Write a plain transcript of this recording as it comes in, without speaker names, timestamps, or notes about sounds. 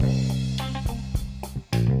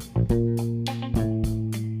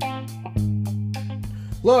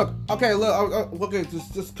Look, okay, look, okay,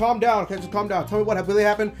 just calm down, okay, just calm down. Tell me what really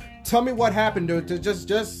happened. Tell me what happened, dude. Just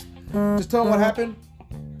tell me what happened.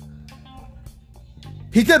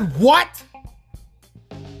 He did what?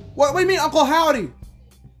 What do you mean, Uncle Howdy?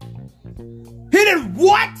 He did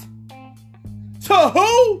what? To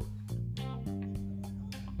who?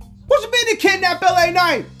 What you mean he kidnapped LA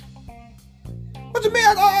Knight? What you mean?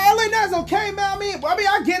 LA Knight's okay, man. I mean,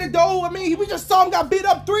 I get it though. I mean, we just saw him got beat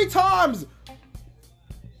up 3 times.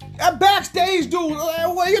 At backstage, dude.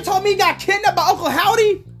 What, you told me he got kidnapped by Uncle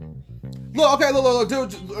Howdy? Look, okay, look,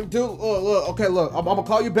 dude, look, okay, look. I'm gonna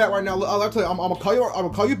call you back right now. Look, I'll tell you, I'm gonna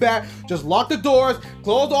call you back. Just lock the doors,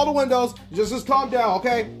 close all the windows. Just calm down,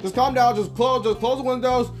 okay? Just calm down. Just close the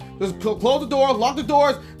windows. Just close the doors, lock the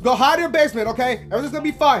doors. Go hide in your basement, okay? Everything's gonna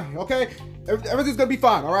be fine, okay? Everything's gonna be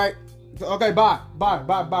fine, all right? Okay, bye.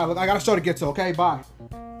 Look, I got a show to get to, okay? Bye.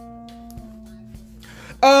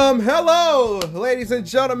 Hello, ladies and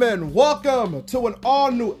gentlemen. Welcome to an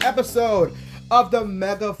all-new episode of the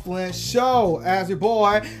Mega Flint Show. As your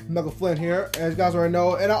boy, Mega Flint here, as you guys already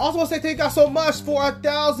know. And I also want to say thank you guys so much for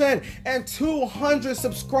 1,200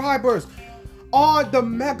 subscribers on the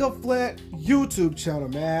Mega Flint YouTube channel,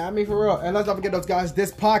 man. I mean, for real. And let's not forget those guys,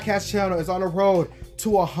 this podcast channel is on the road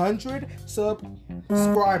to 100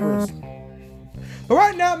 subscribers. But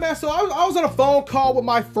right now, man, so I was on a phone call with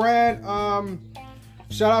my friend.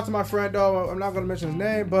 Shout out to my friend, though. I'm not going to mention his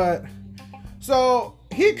name, but so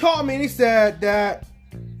he called me and he said that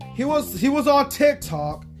he was on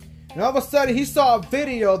TikTok, and all of a sudden he saw a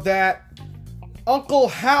video that Uncle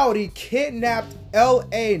Howdy kidnapped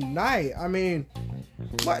LA Knight. I mean,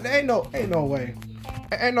 what? Ain't no way.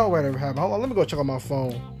 Ain't no way that happened. Hold on, let me go check on my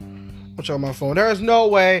phone. There is no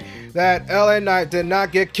way that LA Knight did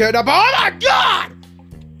not get kidnapped. Oh my god!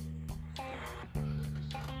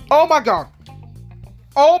 Oh my god!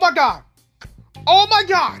 Oh my god! Oh my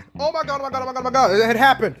god! Oh my god! Oh my god! Oh my god! Oh my god! It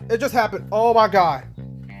happened. It just happened. Oh my god!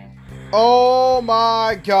 Oh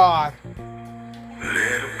my god!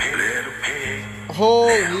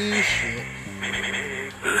 Holy shit!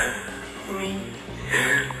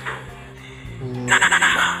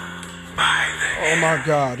 Oh my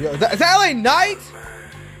god! Is that LA Knight?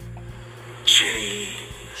 Shit.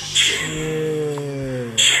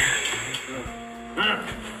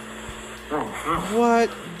 What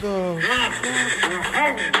the fuck?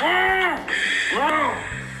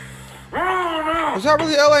 Is that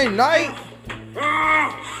really LA Knight?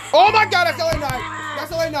 Oh my god, that's LA Knight!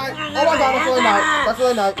 That's LA Knight! Oh my god, that's LA Knight! That's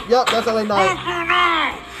LA Knight! Yep, that's LA Knight!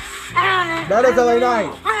 That is LA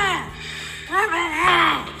Knight!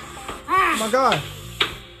 Oh my god!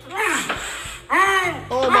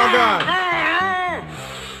 Oh my god!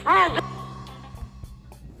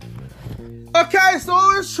 Okay, so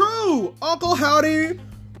it's true. Uncle Howdy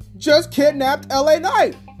just kidnapped LA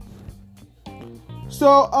Knight.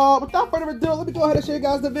 So, without further ado, let me go ahead and show you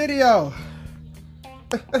guys the video.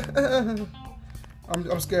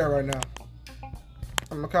 I'm scared right now.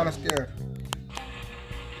 I'm kind of scared.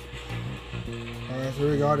 Alright, so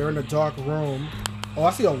here we go. They're in the dark room. Oh,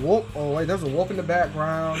 I see a wolf. Oh, wait, there's a wolf in the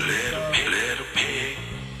background. Little pig,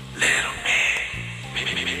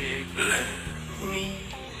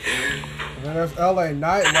 and then there's LA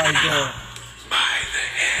Knight right there. By the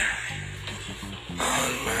hair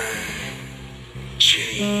on my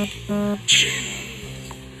chin.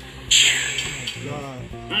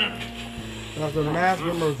 As the mask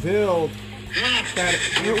been revealed that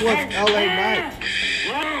it was LA Knight.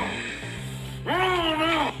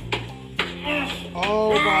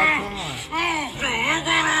 Oh my god.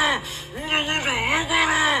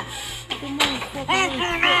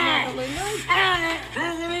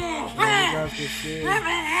 You guys can see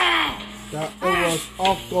that it was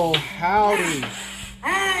Uncle Howdy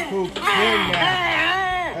who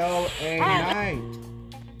kidnapped LA Knight.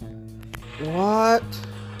 What?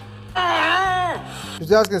 You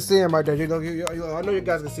guys can see him right there. I know you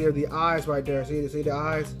guys can see the eyes right there. See the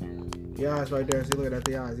eyes? The eyes right there. See, look at that.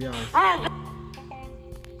 The eyes.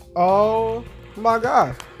 Oh my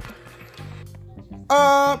god.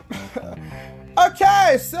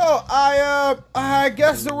 Okay, so I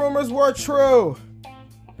guess the rumors were true.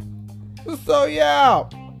 So yeah,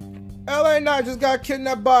 LA Knight just got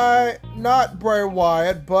kidnapped by not Bray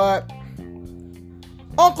Wyatt, but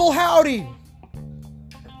Uncle Howdy.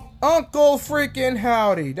 Uncle freaking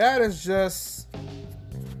Howdy. That's just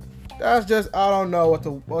I don't know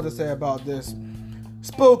what to say about this.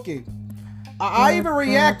 Spooky. I even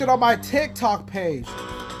reacted on my TikTok page.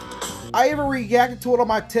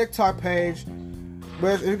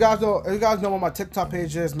 But if you guys know what my TikTok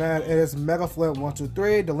page is, man, it is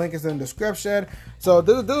MegaFlint123. The link is in the description. So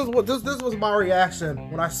this was my reaction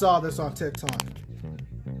when I saw this on TikTok.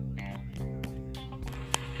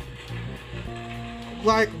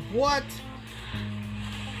 Like, what?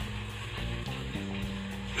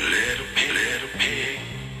 Little pig, little pig,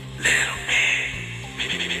 little pig,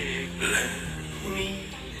 let me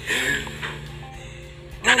in.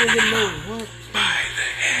 I don't even know what. By the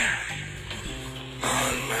hair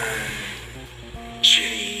on my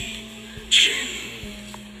chinny chin.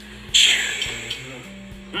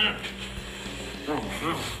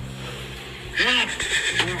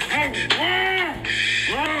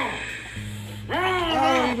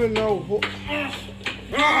 I don't even know what on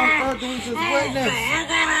earth do we just witness?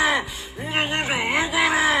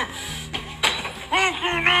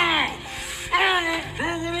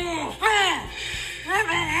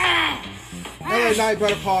 LA Knight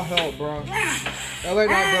better call help, bro. LA Knight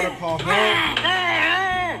better call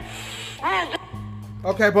help.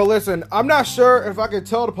 Okay, but listen, I'm not sure if I can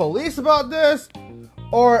tell the police about this,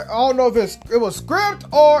 or I don't know if it was script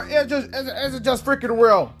or is it just freaking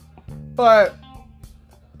real. But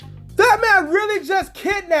that man really just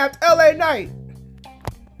kidnapped LA Knight.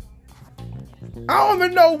 I don't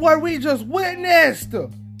even know what we just witnessed.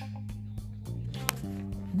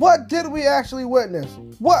 What did we actually witness?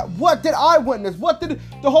 What did I witness? What did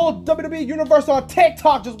the whole WWE universe on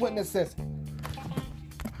TikTok just witness this? The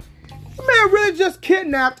man really just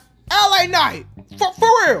kidnapped LA Knight. For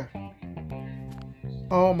real.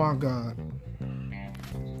 Oh my God.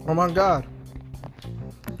 Oh my God.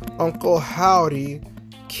 Uncle Howdy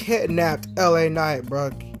kidnapped LA Knight,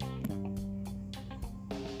 bro.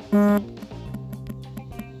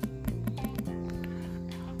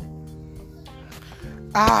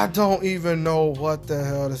 I don't even know what the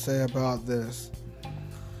hell to say about this.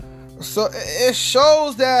 So it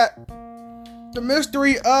shows that the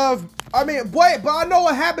mystery of, but I know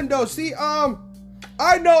what happened though. See, I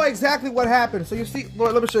know exactly what happened. So you see,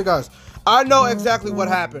 Lord, let me show you guys. I know exactly what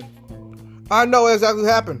happened. I know exactly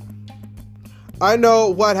what happened. I know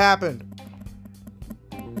what happened.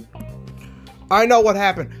 I know what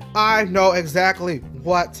happened. I know exactly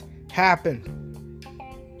what happened.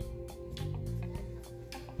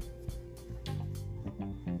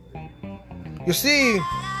 You see,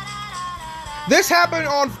 this happened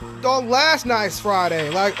on last night's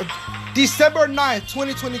Friday, like December 9th,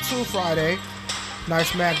 2022 Friday, night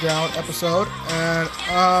SmackDown episode, and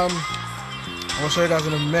I'm gonna show you guys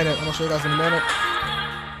in a minute.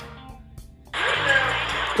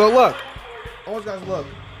 So look, I want you guys to look.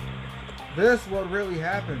 This what really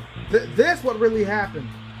happened. This what really happened.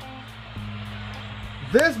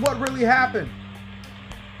 This what really happened.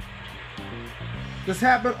 This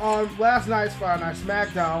happened on last night's Friday Night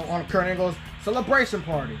SmackDown on Kurt Angle's celebration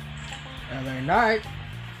party. LA Knight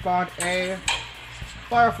found a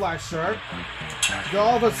Firefly shirt. Then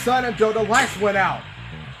all of a sudden, the lights went out.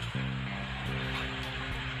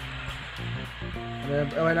 And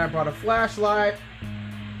then LA Knight brought a flashlight,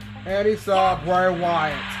 and he saw Bray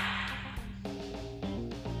Wyatt.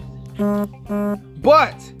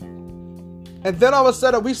 And then all of a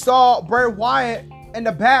sudden, we saw Bray Wyatt in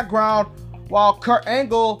the background while Kurt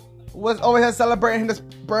Angle was over here celebrating this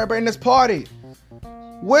party.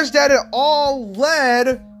 Which that it all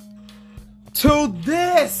led to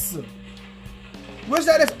this. Which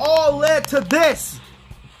that it all led to this.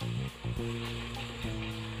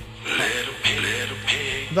 Little pig, little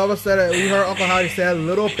pig. And all of a sudden, we heard Uncle Howdy say,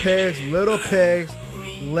 little pigs,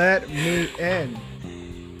 let me in.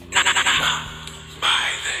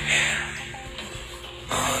 By the hair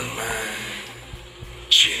on my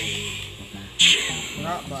chinny chin.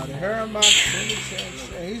 Not by the hair on my chin.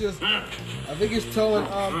 He just, I think he's telling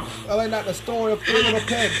LA Knight the story of 3 little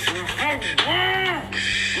pigs.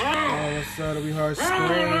 All of a sudden, we heard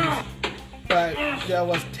screams, but there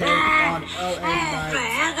was tape on LA Knight's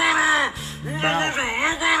mouth. He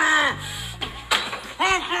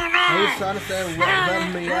was trying to say,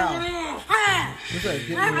 let me out. He said,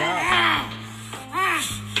 get me out.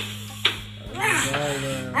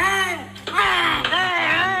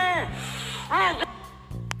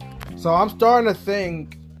 So I'm starting to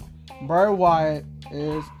think Bray Wyatt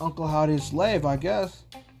is Uncle Howdy's slave, I guess.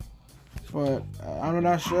 But I'm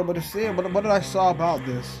not sure what to see. What did I saw about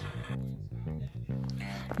this?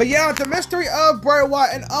 But yeah, the mystery of Bray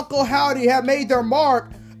Wyatt and Uncle Howdy have made their mark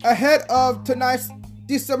ahead of tonight's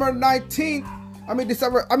December 16th.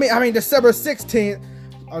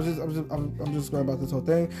 I'm just going about this whole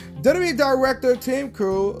thing. WWE director Team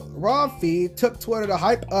Crew Ron Feed took Twitter to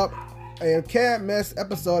hype up a can't miss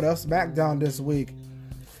episode of SmackDown this week.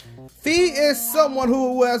 Fee is someone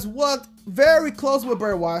who has worked very close with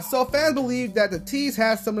Bray Wyatt, so fans believe that the tease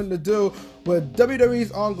has something to do with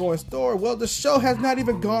WWE's ongoing story. Well, the show has not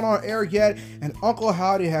even gone on air yet, and Uncle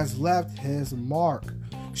Howdy has left his mark,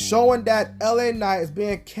 showing that LA Knight is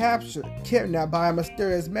being kidnapped by a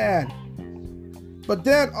mysterious man. But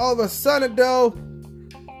then, all of a sudden, though,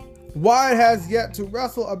 Wyatt has yet to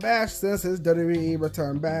wrestle a match since his WWE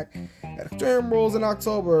return back at Extreme Rules in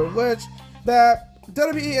October, which that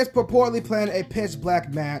WWE is purportedly planning a pitch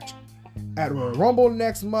black match at Royal Rumble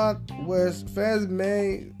next month, which fans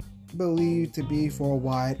may believe to be for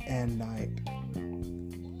Wyatt and Knight.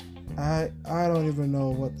 I don't even know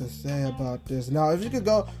what to say about this. Now, if you could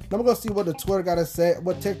go, I'm gonna see what the Twitter gotta say,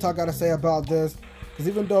 what TikTok gotta say about this, because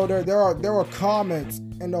even though there were comments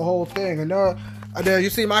in the whole thing, and there you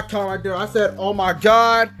see my comment right there. I said, "Oh my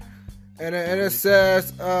God," and it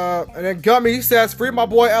says, and then Gummy, he says, "Free my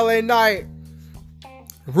boy LA Knight."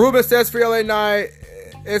 Ruben says, "Free LA Knight."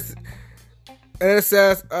 And it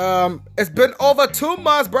says, "It's been over 2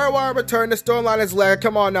 months. Bray Wyatt returned. The storyline is lag.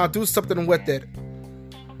 Come on now, do something with it."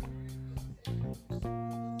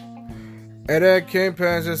 And then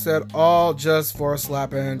Kingpin just said, "All just for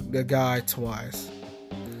slapping the guy twice."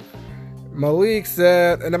 Malik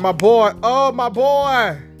said, and then my boy, oh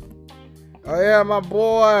yeah, my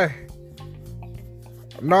boy,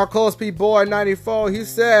 Narcos P Boy 94, he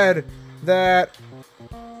said that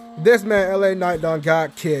this man LA Knight done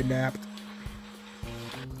got kidnapped.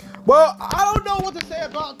 Well, I don't know what to say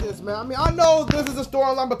about this, man. I mean, I know this is a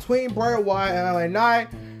storyline between Bray Wyatt and LA Knight,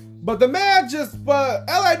 but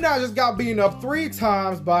LA Knight just got beaten up 3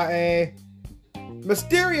 times by a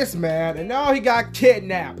mysterious man, and now he got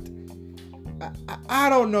kidnapped. I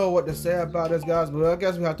don't know what to say about this, guys, but I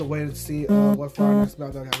guess we have to wait and see what Friday Night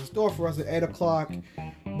SmackDown has in store for us at 8 o'clock.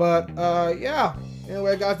 But, yeah.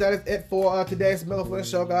 Anyway, guys, that is it for today's Miller Flynn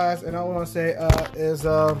Show, guys. And all I want to say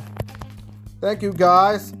thank you,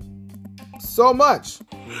 guys, so much.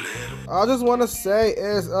 I just want to say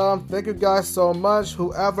thank you guys so much,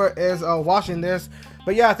 whoever is watching this.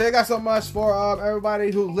 But, yeah, thank you guys so much for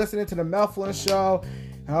everybody who's listening to the Mel Flynn Show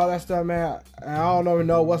and all that stuff, man. And I don't even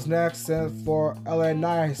know what's next since for LA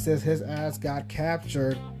Knight, since his ass got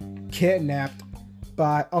kidnapped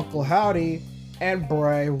by Uncle Howdy and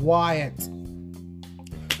Bray Wyatt.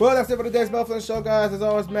 Well, that's it for today's Mel Flynn Show, guys. As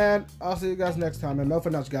always, man, I'll see you guys next time. And Mel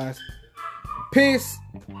Flynn, guys. Peace.